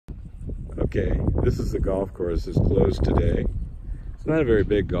Okay, this is the golf course. It's closed today. It's not a very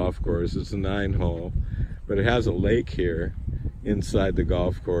big golf course. It's a 9-hole, but it has a lake here inside the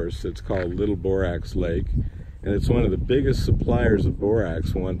golf course. It's called Little Borax Lake, and it's one of the biggest suppliers of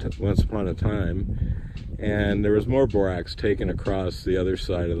borax once upon a time. And there was more borax taken across the other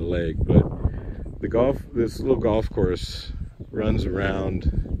side of the lake, but this little golf course runs around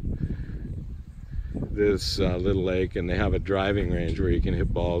this little lake, and they have a driving range where you can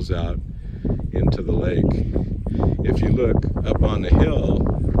hit balls out into the lake. If you look up on the hill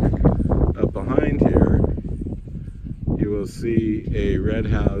up behind here, you will see a red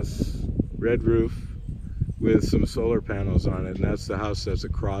house, red roof with some solar panels on it, and that's the house that's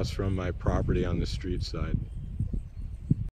across from my property on the street side.